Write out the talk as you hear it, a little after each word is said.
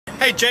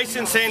Hey,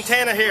 Jason,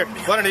 Santana here.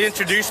 Wanted to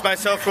introduce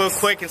myself real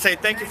quick and say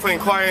thank you for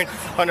inquiring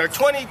on our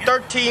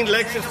 2013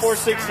 Lexus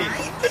 460.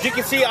 As you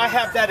can see, I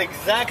have that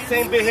exact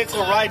same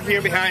vehicle right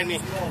here behind me.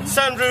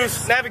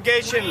 Sunroofs,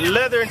 navigation,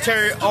 leather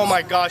interior. Oh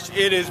my gosh,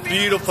 it is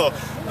beautiful.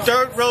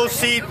 Third row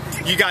seat.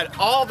 You got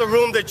all the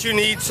room that you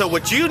need. So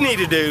what you need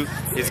to do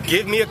is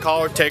give me a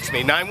call or text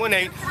me,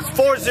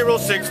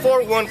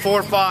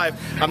 918-406-4145.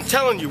 I'm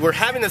telling you, we're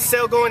having a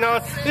sale going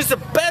on. This is the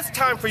best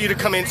time for you to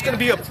come in. It's going to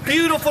be a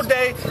beautiful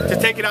day to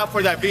take it out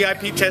for that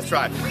VIP test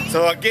drive.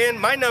 So again,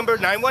 my number,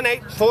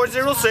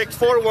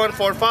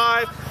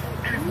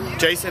 918-406-4145.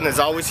 Jason is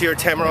always here at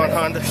Tameron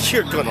Honda.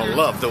 You're going to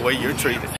love the way you're treated.